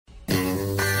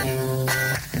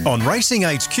On Racing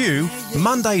HQ,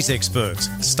 Monday's Experts,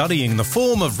 studying the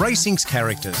form of racing's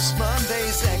characters.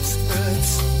 Monday's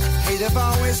Experts, hey, they've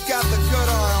always got the good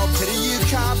oil. Pity you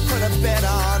can't put a bet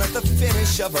on at the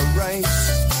finish of a race.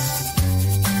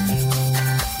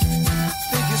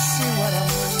 Think you see what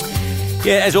I mean?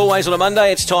 Yeah, as always on a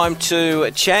Monday, it's time to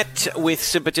chat with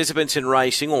some participants in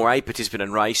racing, or a participant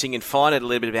in racing, and find out a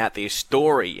little bit about their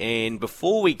story. And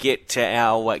before we get to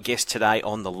our guest today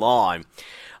on the line,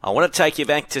 I want to take you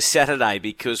back to Saturday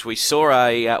because we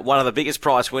saw one of the biggest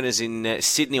prize winners in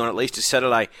Sydney on at least a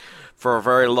Saturday for a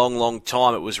very long, long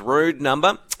time. It was Room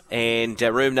Number, and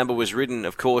Room Number was ridden,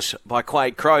 of course, by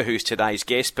Quayde Krogh, who's today's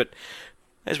guest. But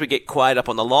as we get Quayde up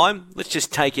on the line, let's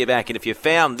just take you back. And if you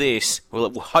found this, well,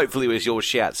 it hopefully was your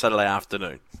shout Saturday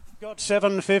afternoon. Got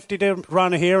 7.50 to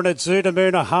run here, and it's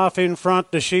Zudamoon a half in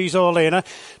front to She's All In,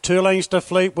 2 lengths to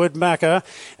Fleetwood Macca,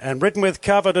 and ridden with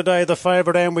cover today, the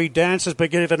favourite And We Dance has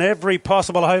been given every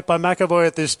possible hope by McAvoy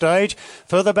at this stage.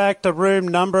 Further back to Room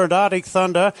Number, and Arctic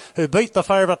Thunder, who beat the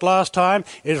favourite last time,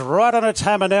 is right on its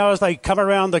hammer now as they come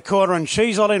around the corner, and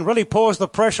She's All In really pours the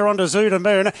pressure onto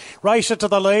Zudamoon, race it to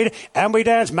the lead. And We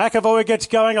Dance, McAvoy gets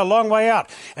going a long way out,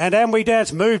 and We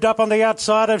Dance moved up on the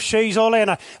outside of She's All In,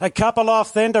 a couple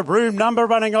off then to Room Number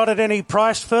running on at any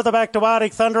price. Further back to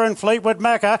Arctic Thunder and Fleetwood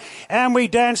Macca. And We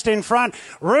Danced in front.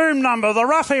 Room Number, the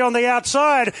roughie on the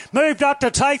outside, moved up to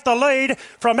take the lead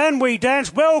from And We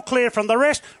Dance. Well clear from the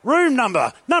rest. Room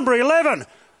Number, number 11.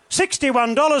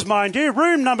 $61, mind you.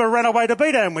 Room Number ran away to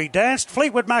beat And We Danced.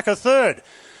 Fleetwood Macca third.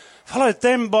 Followed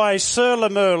them by Sir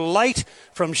Lemur late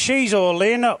from She's All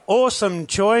In. Awesome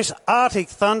Choice. Arctic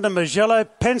Thunder, Magello,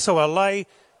 Pensacola,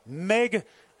 Meg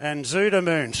and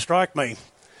Zudamoon. Strike me.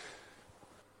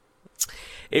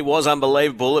 It was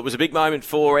unbelievable. It was a big moment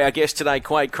for our guest today,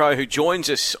 Quayde Krogh, who joins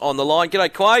us on the line. G'day,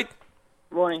 Quayde.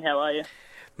 Morning, how are you?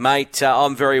 Mate,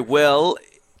 I'm very well.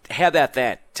 How about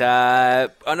that? I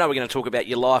know we're going to talk about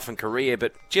your life and career,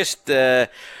 but just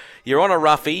you're on a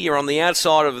roughie, you're on the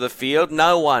outside of the field.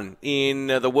 No one in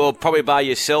the world, probably bar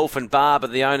yourself and Barber,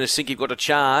 the owners, think you've got a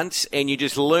chance, and you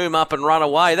just loom up and run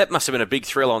away. That must have been a big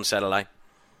thrill on Saturday.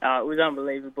 It was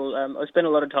unbelievable. I spent a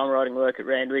lot of time riding work at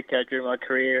Randwick during my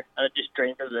career. I just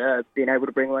dreamed of being able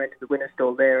to bring one into the winner's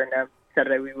stall there, and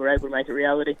Saturday we were able to make it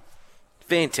reality.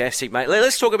 Fantastic, mate.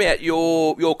 Let's talk about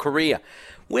your career.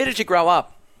 Where did you grow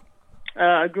up?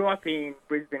 I grew up in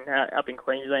Brisbane, up in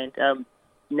Queensland.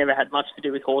 Never had much to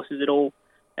do with horses at all.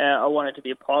 I wanted to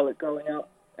be a pilot growing up.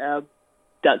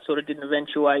 That sort of didn't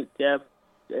eventuate. I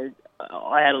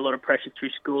had a lot of pressure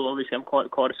through school. Obviously, I'm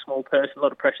quite a small person. A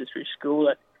lot of pressure through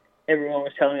school. Everyone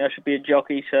was telling me I should be a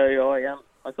jockey, so I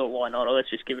thought, why not?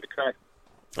 Let's just give it a crack.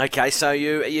 Okay, so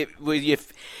were you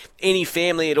any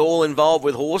family at all involved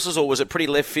with horses, or was it pretty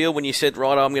left field when you said,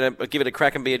 right, I'm going to give it a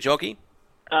crack and be a jockey?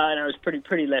 No, it was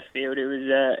pretty left field. It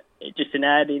was just an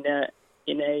ad in a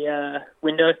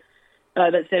window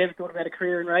that said, ever thought about a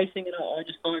career in racing, and I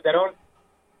just followed that on.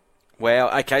 Wow.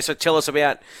 Okay, so tell us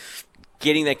about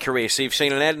getting that career. So you've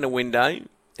seen an ad in a window.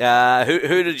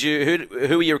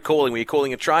 Who were you calling? Were you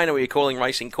calling a trainer? Were you calling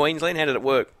Racing Queensland? How did it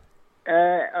work?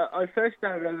 I first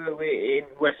started over in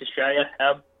West Australia.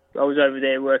 I was over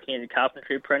there working as a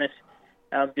carpentry apprentice.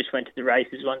 Just went to the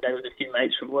races one day with a few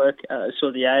mates from work. I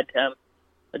saw the ad. I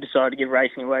decided to give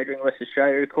racing and wagering in West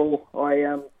Australia a call.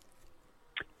 I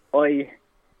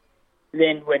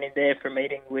then went in there for a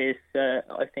meeting with,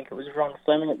 I think it was Ron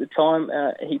Fleming at the time.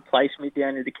 He placed me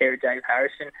down in the care of Dave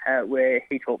Harrison, where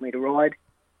he taught me to ride.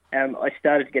 I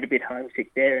started to get a bit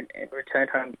homesick there and returned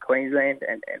home to Queensland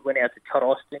and went out to Todd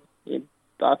Austin in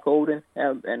Barcaldine,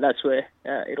 and that's where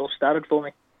it all started for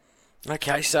me.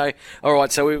 Okay, so, all right,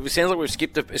 so it sounds like we've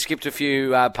skipped a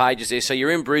few pages there. So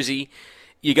you're in Brizzy,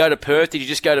 you go to Perth. Did you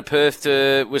just go to Perth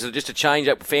was it just a change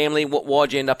up family?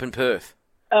 Why'd you end up in Perth?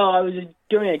 Oh, I was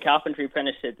doing a carpentry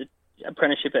apprenticeship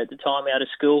at the time out of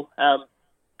school, and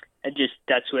just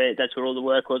that's where all the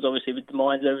work was. Obviously, with the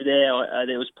mines over there,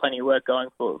 there was plenty of work going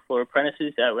for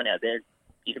apprentices. I went out there,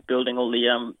 building all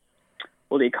the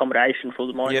accommodation for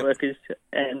the mine workers,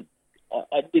 and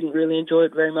I didn't really enjoy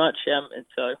it very much, and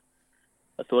so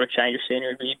I thought a change of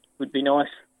scenery would be nice.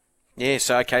 Yeah,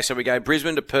 so we go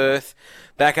Brisbane to Perth,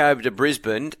 back over to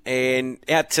Brisbane, and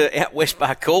out West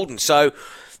Barcaldine. So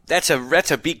that's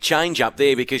a big change up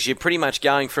there because you're pretty much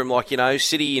going from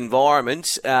city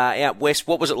environments out west.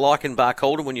 What was it like in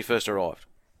Barcaldine when you first arrived?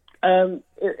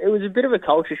 It was a bit of a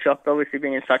culture shock, obviously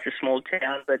being in such a small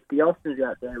town. But the Austins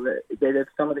out there, they're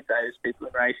some of the greatest people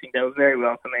in racing. They were very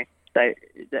welcoming.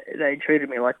 They treated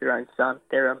me like their own son.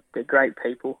 They're great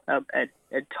people. And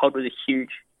Todd was a huge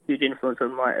influence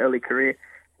on my early career.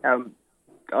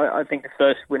 I think the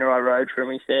first winter I rode for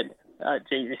him, he said,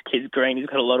 gee, this kid's green, he's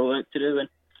got a lot of work to do.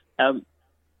 And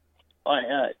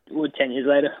 10 years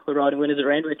later, we're riding winners at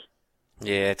Randwick.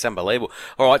 Yeah, it's unbelievable.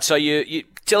 All right, so you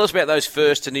tell us about those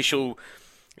first initial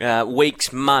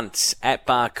weeks, months at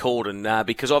Barcaldine,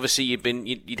 because obviously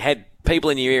you'd had people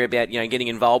in your ear about getting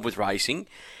involved with racing.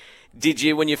 Did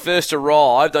you, when you first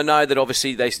arrived? I know that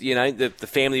obviously the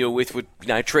family you were with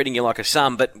were treating you like a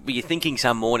son, but were you thinking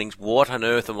some mornings, what on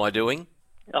earth am I doing?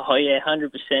 Oh yeah,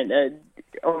 100%.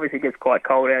 Obviously, it gets quite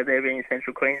cold out there, being in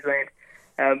central Queensland.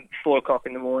 4 o'clock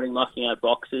in the morning, mucking out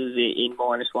boxes in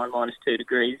 -1, -2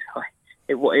 degrees.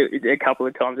 A couple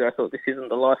of times I thought, this isn't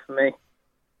the life for me.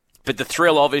 But the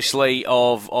thrill, obviously,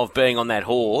 of being on that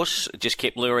horse just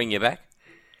kept luring you back?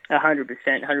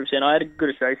 100%. I had a good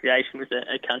association with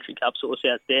a country cup horse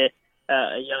out there,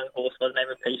 a young horse by the name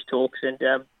of Peace Talks,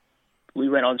 and we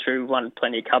went on through, won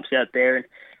plenty of cups out there, and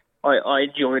I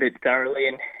enjoyed it thoroughly,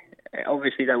 and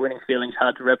obviously that winning feeling's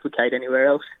hard to replicate anywhere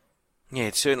else. Yeah,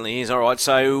 it certainly is. All right,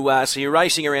 so you're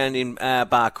racing around in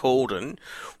Barcaldine.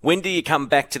 When do you come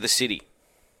back to the city?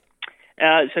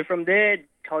 So from there,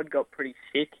 Todd got pretty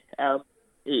sick.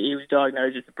 He was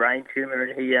diagnosed with a brain tumour,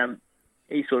 and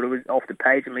he sort of was off the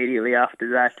page immediately after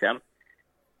that.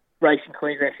 Racing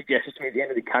Queensland suggested to me at the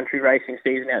end of the country racing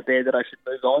season out there that I should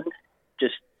move on,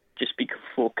 just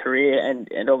for career,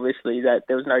 and obviously that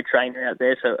there was no trainer out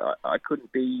there, so I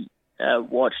couldn't be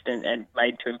watched and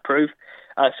made to improve.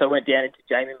 So I went down into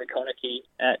Jamie McConaughey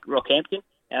at Rockhampton.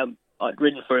 I'd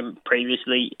ridden for him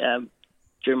previously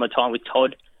during my time with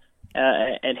Todd,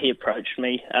 and he approached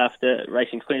me after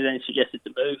Racing Queensland and suggested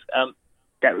to move.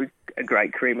 That was a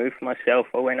great career move for myself.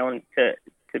 I went on to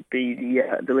be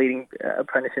the leading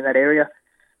apprentice in that area.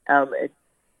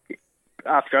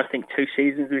 After, I think, 2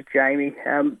 seasons with Jamie,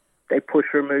 they pushed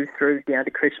for a move through down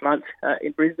to Chris Muntz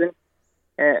in Brisbane.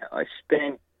 I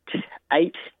spent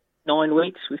 8-9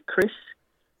 weeks with Chris,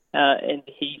 and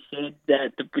he said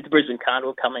that with the Brisbane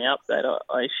Carnival coming up, that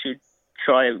I should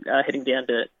try heading down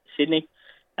to Sydney.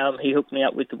 He hooked me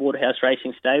up with the Waterhouse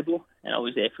Racing stable, and I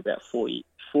was there for about 4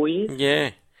 years.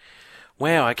 Yeah.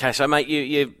 Wow, okay. So, mate,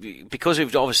 you because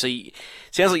you've obviously,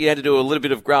 sounds like you had to do a little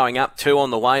bit of growing up too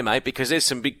on the way, mate, because there's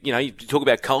some big, you talk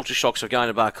about culture shocks of going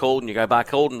to Barcaldine. You go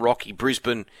Barcaldine, Rocky,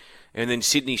 Brisbane, and then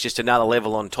Sydney's just another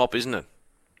level on top, isn't it?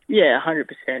 Yeah,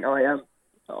 100%.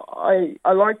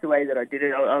 I liked the way that I did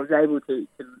it. I was able to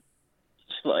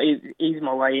ease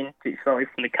my way into slowly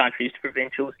from the countries to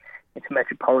provincials into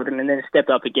metropolitan, and then step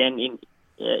up again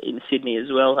in Sydney as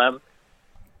well.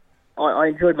 I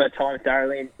enjoyed my time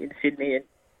thoroughly in Sydney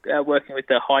and working with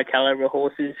the high calibre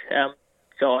horses.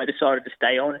 So I decided to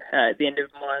stay on at the end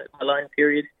of my loan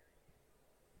period.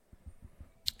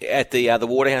 At the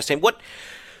Waterhouse team,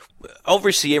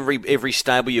 obviously every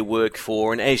stable you work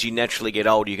for, and as you naturally get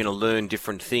older, you're going to learn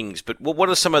different things. But what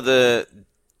are some of the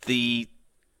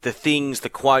things, the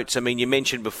quotes? I mean, you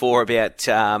mentioned before about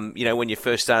when you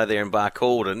first started there in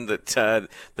Barcaldine that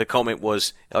the comment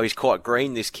was, "Oh, he's quite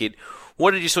green, this kid."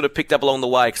 What did you sort of picked up along the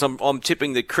way? Because I'm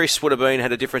tipping that Chris would have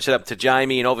had a different setup to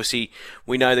Jamie, and obviously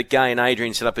we know that Gay and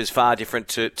Adrian's setup is far different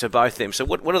to both them. So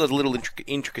what are the little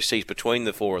intricacies between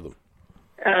the four of them?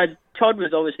 Todd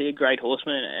was obviously a great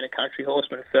horseman and a country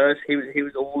horseman first. He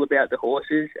was all about the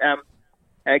horses.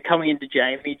 Coming into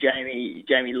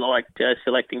Jamie liked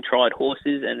selecting tried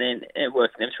horses and then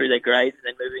working them through their grades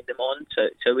and then moving them on.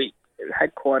 So we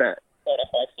had quite a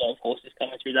high flow of horses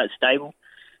coming through that stable.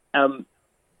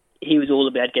 He was all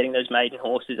about getting those maiden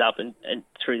horses up and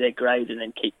through their grades and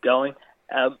then keep going.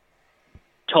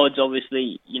 Todd's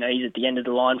obviously, he's at the end of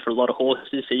the line for a lot of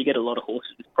horses, so you get a lot of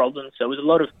horses with problems. So it was a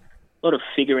lot of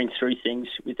figuring through things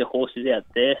with the horses out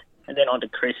there, and then on to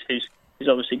Chris, who's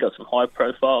obviously got some high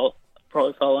profile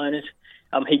owners.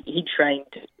 He trained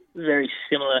very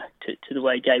similar to the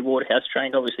way Gay Waterhouse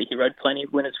trained. Obviously, he rode plenty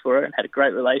of winners for her and had a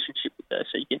great relationship with her,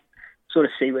 so you can sort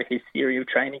of see where his theory of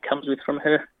training comes with from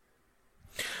her.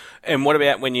 And what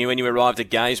about when you arrived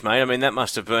at Gay's, mate? I mean, that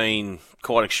must have been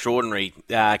quite extraordinary,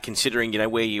 considering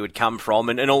where you had come from,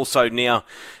 and also now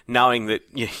knowing that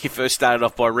you first started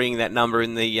off by ringing that number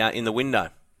in the window.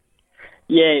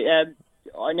 Yeah,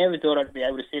 I never thought I'd be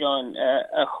able to sit on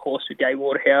a horse with Gay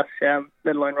Waterhouse,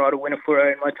 let alone ride a winner for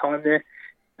her in my time there.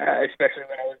 Especially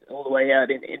when I was all the way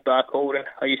out in Barcaldine.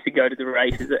 I used to go to the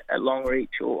races at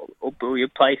Longreach or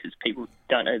Boulia, places people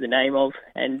don't know the name of,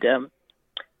 and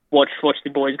watch the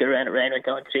boys go around at Randwick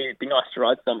going, gee, it'd be nice to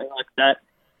ride something like that.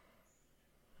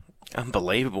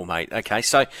 Unbelievable, mate. Okay,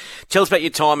 so tell us about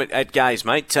your time at Gay's,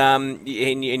 mate. And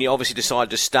you obviously decided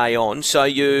to stay on. So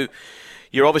you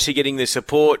you're obviously getting the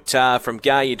support from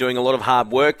Gay. You're doing a lot of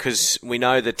hard work because we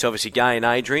know that obviously Gay and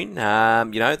Adrian,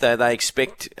 they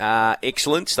expect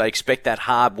excellence. They expect that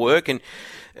hard work, and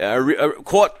they're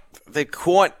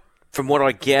quite, from what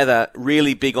I gather,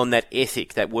 really big on that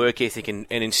ethic, that work ethic, and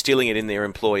instilling it in their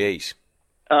employees.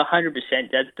 100%.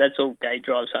 That's all Gay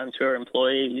drives home to her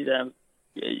employees.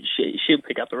 She'll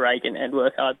pick up a rake and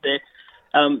work hard there.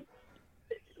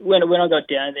 When I got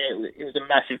down there, it was a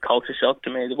massive culture shock to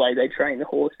me, the way they train the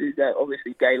horses.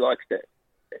 Obviously, Gay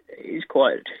is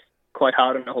quite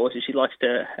hard on the horses. She likes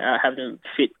to have them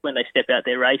fit when they step out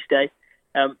their race day.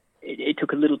 It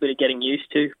took a little bit of getting used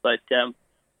to, but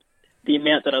the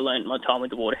amount that I learned in my time with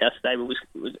the Waterhouse stable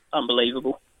was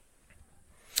unbelievable.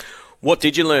 What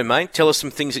did you learn, mate? Tell us some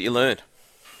things that you learned.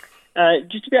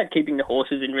 Just about keeping the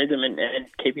horses in rhythm and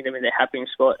keeping them in their happy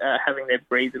spot, having their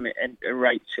breathe and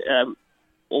rates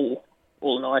all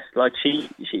nice. Like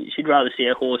she'd rather see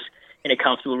a horse in a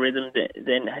comfortable rhythm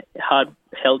than hard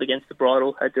held against the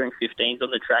bridle doing 15s on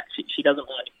the track. She doesn't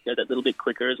mind to go that little bit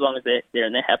quicker as long as they're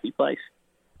in their happy place.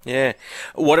 Yeah.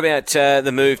 What about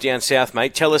the move down south,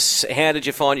 mate? Tell us, how did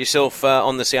you find yourself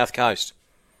on the south coast?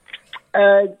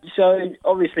 So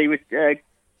obviously with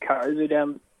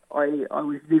COVID, I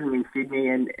was living in Sydney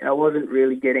and I wasn't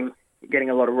really getting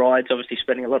a lot of rides. Obviously,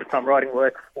 spending a lot of time riding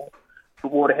work for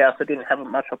Waterhouse. I didn't have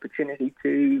much opportunity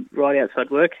to ride outside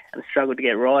work and struggled to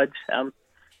get rides.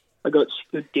 I got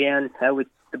stood down with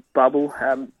the bubble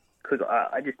because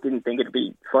I just didn't think it'd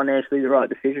be financially the right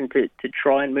decision to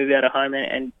try and move out of home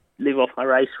and live off my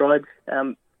race rides.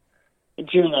 And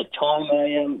during that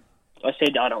time, I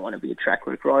said I don't want to be a track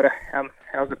work rider.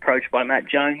 I was approached by Matt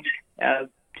Jones,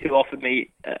 who offered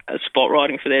me a spot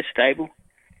riding for their stable.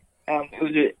 It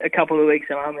was a couple of weeks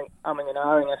of umming and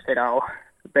ahhing. I said, I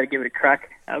better give it a crack.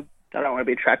 I don't want to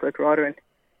be a track work rider.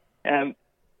 And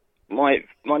my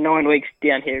 9 weeks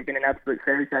down here have been an absolute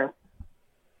fairy tale.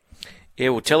 Yeah,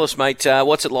 well, tell us, mate,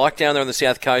 what's it like down there on the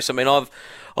south coast? I mean, I've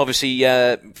obviously,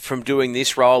 from doing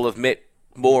this role, have met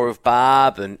more of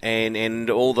Barb and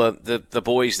all the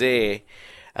boys there.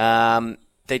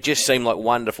 They just seem like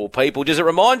wonderful people. Does it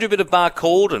remind you a bit of Bar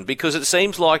Calden? Because it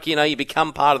seems like, you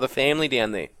become part of the family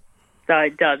down there. So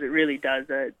it does. It really does.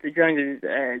 The Joneses,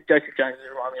 Joseph Joneses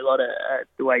remind me a lot of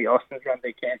the way Austin's run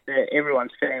their camp.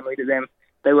 Everyone's family to them.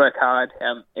 They work hard.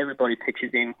 Everybody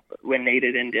pitches in when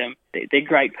needed, and they're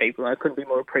great people. I couldn't be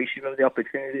more appreciative of the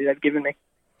opportunity they've given me.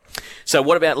 So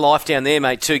what about life down there,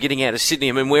 mate, too, getting out of Sydney?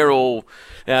 I mean, we're all,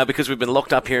 because we've been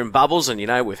locked up here in bubbles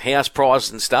and, with house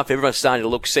prices and stuff, everyone's starting to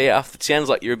look south. It sounds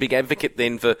like you're a big advocate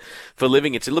then for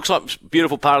living it. It looks like a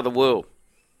beautiful part of the world.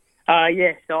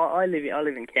 Yeah, so I live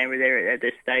in Canberra there at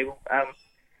their stable.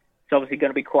 It's obviously going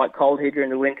to be quite cold here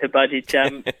during the winter, but it's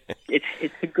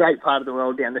a great part of the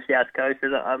world down the south coast.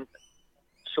 I'm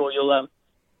sure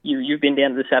you've been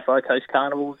down to the Sapphire Coast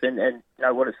Carnivals and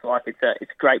know what it's like. It's a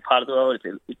great part of the world.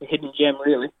 It's a hidden gem,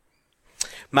 really.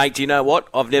 Mate, do you know what?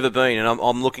 I've never been, and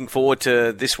I'm looking forward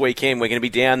to this weekend. We're going to be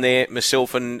down there,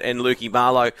 myself and Lukey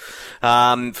Barlow,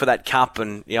 for that cup,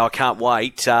 and I can't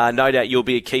wait. No doubt you'll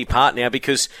be a key part now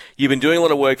because you've been doing a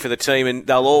lot of work for the team, and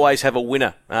they'll always have a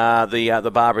winner,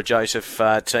 the Barbara Joseph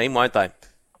team, won't they?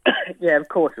 Yeah, of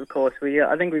course.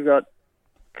 I think we've got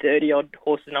 30-odd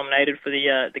horses nominated for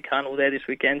the carnival there this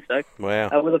weekend, so wow.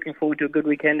 We're looking forward to a good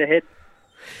weekend ahead.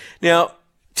 Now,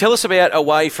 tell us about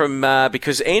away from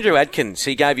because Andrew Adkins,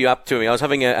 he gave you up to me. I was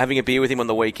having a beer with him on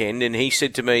the weekend, and he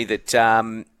said to me that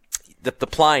the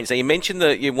planes. Now, you mentioned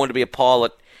that you want to be a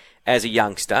pilot as a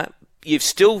youngster. You've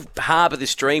still harbour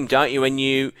this dream, don't you? And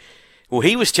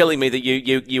he was telling me that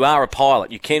you are a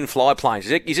pilot. You can fly planes.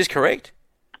 Is this correct?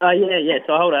 Yeah.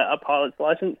 So I hold a pilot's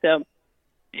license.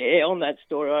 On that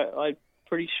story, I'm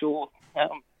pretty sure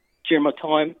during my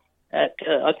time at,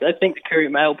 I think the Courier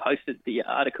Mail posted the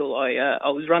article. I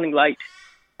was running late.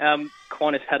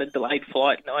 Qantas had a delayed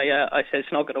flight, and I said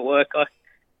it's not going to work. I'm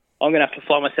going to have to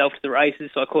fly myself to the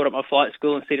races. So I called up my flight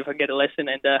school and see if I could get a lesson,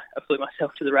 and I flew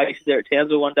myself to the races there at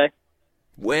Townsville one day.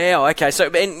 Wow. Okay. So,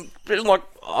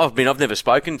 I've never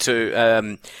spoken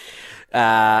to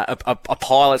a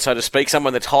pilot, so to speak,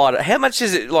 someone that's hired. How much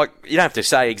is it? Like, you don't have to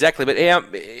say exactly, but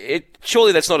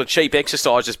surely that's not a cheap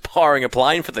exercise, just hiring a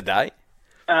plane for the day.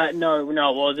 No, it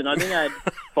wasn't. I think I had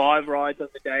 5 rides on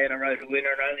the day, and I rode a winner,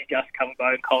 and only just come and go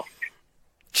and cost.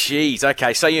 Jeez,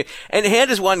 okay. So and how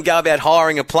does one go about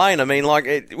hiring a plane? I mean,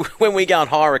 when we go and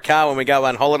hire a car, when we go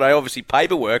on holiday, obviously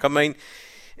paperwork. I mean,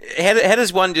 how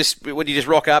does one would you just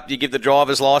rock up, you give the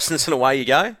driver's license, and away you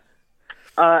go?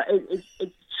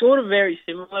 It's sort of very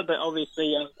similar, but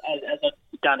obviously, as I've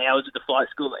done hours at the flight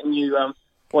school, I knew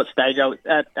what stage I was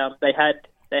at. They had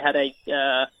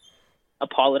a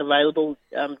pilot available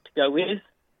to go with.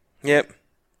 Yep.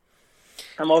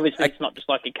 Obviously, it's not just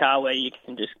like a car where you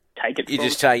can just take it. You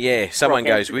just take, someone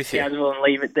goes with you. And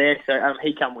leave it there. So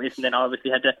he come with, and then I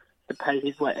obviously had to pay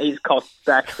his costs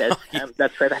back.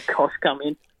 That's where that cost come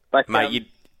in. But mate,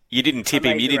 you didn't tip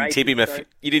him. You didn't tip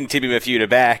him a few to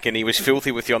back, and he was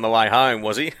filthy with you on the way home,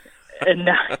 was he?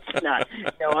 No.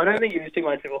 I don't think he was too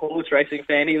much of a horse racing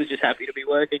fan. He was just happy to be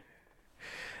working.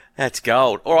 That's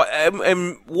gold. All right.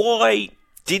 Why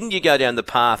didn't you go down the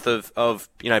path of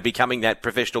becoming that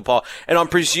professional pilot? And I'm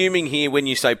presuming here, when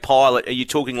you say pilot, are you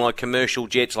talking like commercial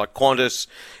jets, like Qantas,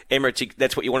 Emirates?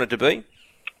 That's what you wanted to be?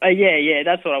 Yeah,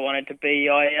 that's what I wanted to be.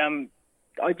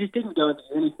 I just didn't go into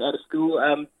uni out of school.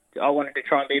 I wanted to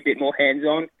try and be a bit more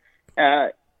hands-on.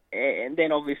 And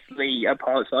then obviously a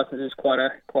pilot's license is quite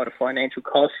a financial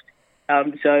cost.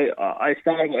 So I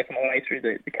started working my way through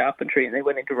the carpentry and then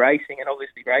went into racing, and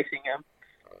obviously racing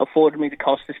afforded me the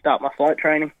cost to start my flight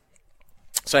training.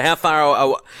 So how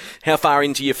far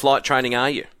into your flight training are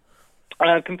you?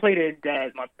 I've completed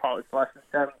my pilot's license.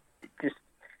 Just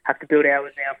have to build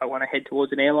hours now if I want to head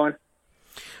towards an airline.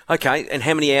 Okay, and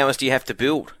how many hours do you have to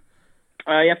build?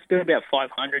 You have to build about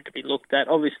 500 to be looked at.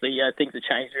 Obviously, things have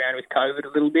changed around with COVID a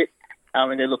little bit,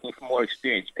 and they're looking for more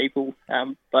experienced people.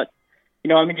 But,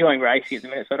 I'm enjoying racing at the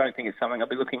minute, so I don't think it's something I'll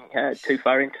be looking too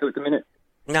far into at the minute.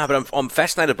 No, but I'm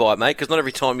fascinated by it, mate, because not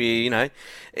every time you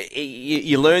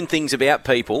learn things about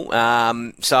people. So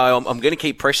I'm going to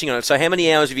keep pressing on it. So how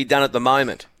many hours have you done at the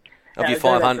moment of your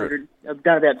 500? I've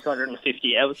done about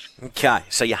 250 hours. Okay,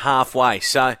 so you're halfway.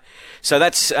 So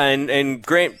that's and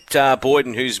Grant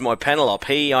Boyden, who's my panel op,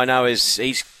 I know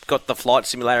he's got the flight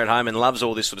simulator at home and loves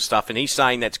all this sort of stuff, and he's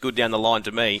saying that's good down the line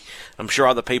to me. I'm sure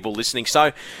other people listening.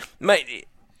 So, mate,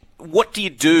 what do you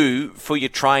do for your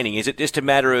training? Is it just a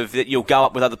matter of that you'll go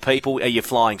up with other people? Are you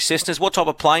flying Cessnas? What type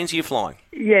of planes are you flying?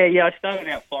 Yeah. I started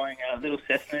out flying little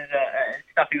Cessnas,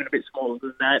 stuff even a bit smaller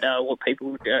than that. What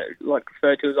people would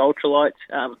refer to as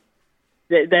ultralights.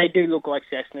 They do look like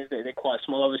Cessnas. They're quite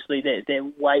small. Obviously, their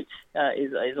weight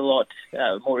is a lot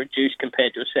more reduced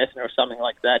compared to a Cessna or something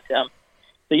like that.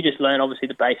 So you just learn, obviously,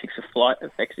 the basics of flight,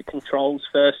 effects of controls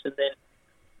first, and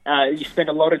then you spend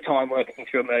a lot of time working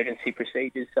through emergency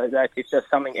procedures so that if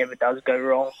something ever does go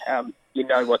wrong, you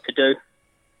know what to do.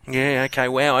 Yeah, okay,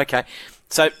 wow, okay.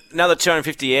 So another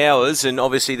 250 hours, and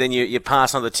obviously then you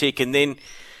pass another tick, and then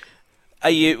are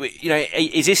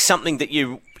is this something that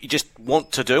you just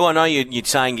want to do? I know you're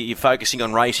saying that you're focusing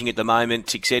on racing at the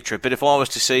moment, etc. But if I was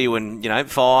to see you in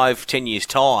 5-10 years'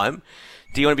 time,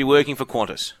 do you want to be working for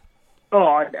Qantas?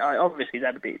 Oh, obviously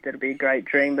that'd be a great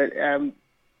dream, but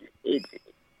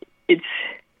it's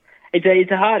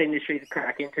a hard industry to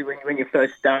crack into when you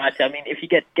first start. I mean, if you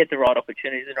get the right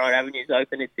opportunities and right avenues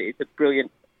open, it's a brilliant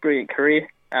career.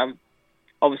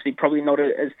 Obviously, probably not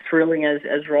as thrilling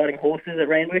as riding horses at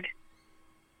Randwick.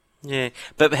 Yeah,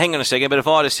 but hang on a second. But if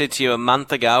I'd have said to you a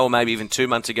month ago, or maybe even 2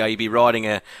 months ago, you'd be riding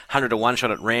a 100-to-1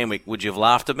 shot at Randwick, would you have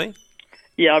laughed at me?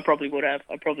 Yeah, I probably would have.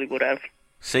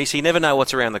 See, so you never know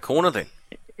what's around the corner then.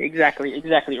 Exactly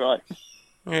right.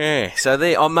 Yeah, so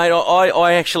there, mate.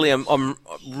 I actually I'm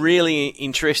really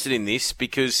interested in this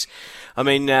because, I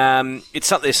mean, there's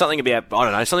something about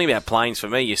something about planes for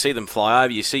me. You see them fly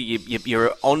over, you see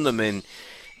you're on them, and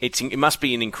it must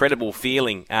be an incredible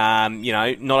feeling.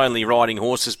 Not only riding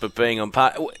horses but being on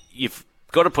part. You've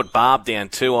got to put barb down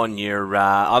too on your.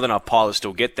 I don't know if pilots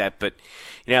still get that, but.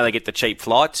 They get the cheap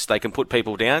flights. They can put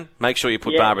people down. Make sure you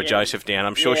put Barbara Joseph down.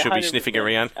 I'm sure she'll be sniffing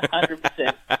around.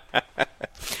 100%.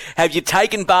 Have you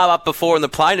taken Barb up before in the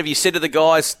plane? Have you said to the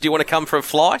guys, do you want to come for a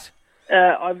flight?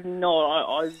 I've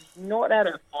not. I've not had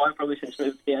a flight probably since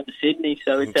moving down to Sydney,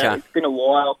 so it's been a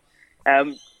while.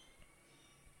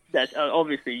 That's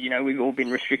obviously, we've all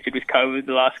been restricted with COVID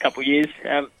the last couple of years,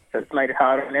 so it's made it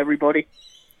hard on everybody.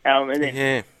 And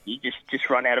then you just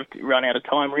run out of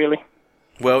time, really.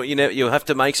 Well, you'll have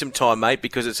to make some time, mate,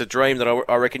 because it's a dream that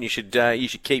I reckon you should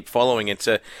keep following. And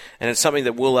it's something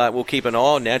that we'll keep an eye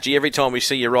on now. Gee, every time we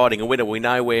see you riding a winner, we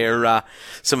know where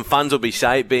some funds will be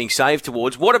being saved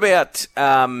towards. What about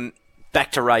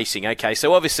back to racing? Okay,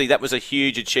 so obviously that was a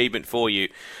huge achievement for you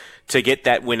to get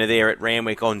that winner there at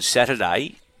Randwick on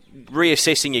Saturday.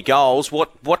 Reassessing your goals,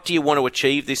 what do you want to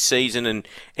achieve this season and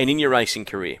in your racing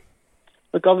career?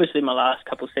 Look, obviously my last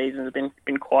couple of seasons have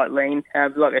been quite lean.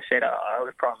 Like I said, I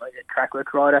was primarily a track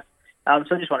work rider. So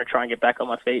I just want to try and get back on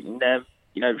my feet and,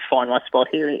 find my spot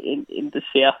here in the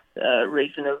south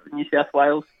region of New South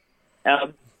Wales.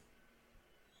 I'd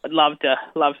love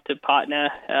to partner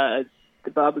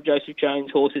the Barbara Joseph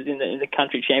Jones horses in the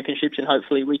country championships, and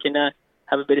hopefully we can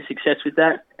have a bit of success with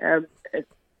that.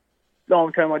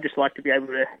 long term, I'd just like to be able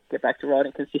to get back to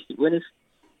riding consistent winners.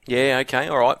 Yeah, okay,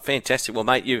 all right, fantastic. Well,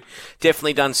 mate, you've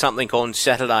definitely done something on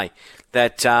Saturday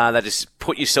that has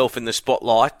put yourself in the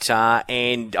spotlight,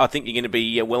 and I think you're going to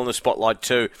be well in the spotlight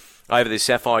too over the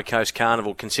Sapphire Coast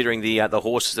Carnival, considering the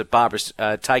horses that Barbara's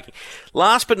taking.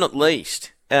 Last but not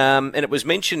least, and it was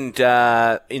mentioned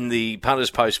in the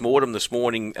punters post-mortem this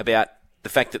morning about the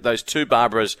fact that those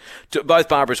both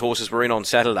Barbara's horses were in on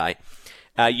Saturday.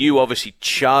 You obviously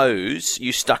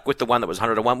you stuck with the one that was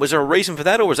 100 to 1. Was there a reason for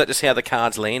that, or was that just how the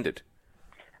cards landed?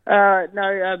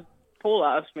 No, Paul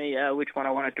asked me which one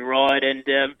I wanted to ride, and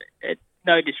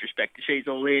no disrespect to She's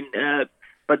All In,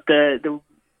 but the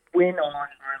win on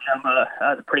room number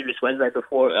the previous Wednesday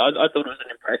before, I thought it was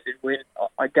an impressive win.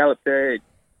 I galloped the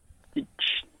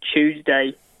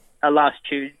last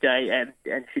Tuesday,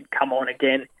 and she'd come on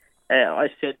again. I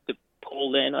said to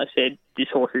Paul then, I said, this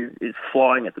horse is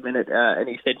flying at the minute, and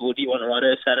he said, well, do you want to ride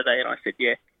her Saturday? And I said,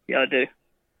 yeah, I do.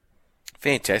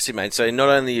 Fantastic, mate. So not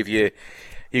only have you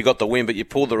got the win, but you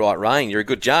pulled the right rein. You're a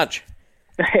good judge.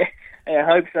 I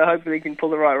hope so. Hopefully you can pull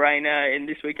the right rein in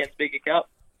this weekend's Bigger Cup.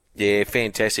 Yeah,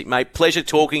 fantastic, mate. Pleasure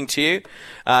talking to you.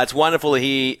 It's wonderful to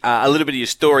hear a little bit of your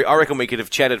story. I reckon we could have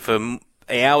chatted for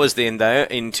hours then, though,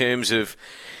 in terms of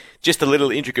just the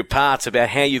little intricate parts about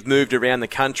how you've moved around the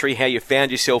country, how you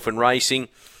found yourself in racing,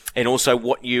 and also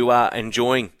what you are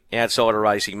enjoying outside of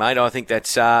racing, mate. I think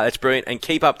that's brilliant. And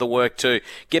keep up the work too.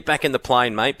 Get back in the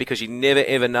plane, mate, because you never,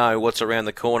 ever know what's around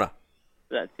the corner.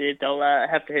 That's it. I'll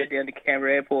have to head down to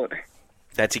Canberra Airport.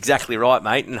 That's exactly right,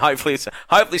 mate. And hopefully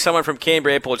someone from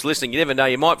Canberra Airport's listening. You never know.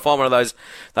 You might find one of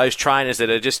those trainers that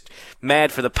are just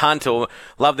mad for the punt or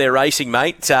love their racing,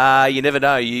 mate. You never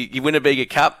know. You win a Bigger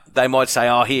Cup, they might say,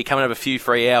 oh, here, come and have a few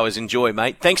free hours. Enjoy,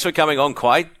 mate. Thanks for coming on,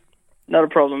 Quayde. Not a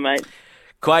problem, mate.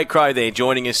 Quayde Krogh there,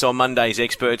 joining us on Monday's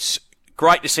Experts.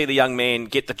 Great to see the young man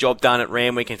get the job done at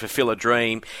Randwick and fulfill a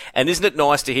dream. And isn't it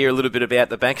nice to hear a little bit about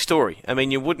the backstory? I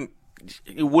mean, you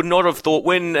would not have thought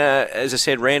when, as I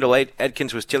said, Randall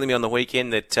Adkins was telling me on the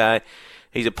weekend that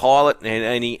he's a pilot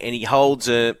and he holds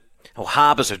or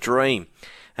harbours a dream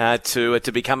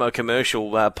to become a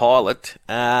commercial pilot.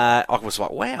 I was like,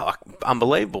 wow,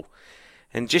 unbelievable.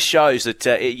 And just shows that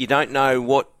you don't know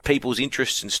what people's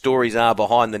interests and stories are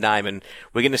behind the name. And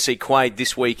we're going to see Quayde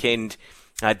this weekend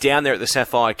down there at the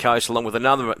Sapphire Coast, along with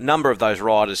another number of those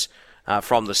riders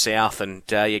from the south. And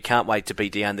you can't wait to be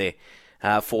down there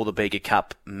for the Bigger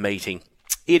Cup meeting.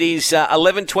 It is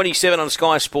 11:27 on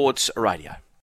Sky Sports Radio.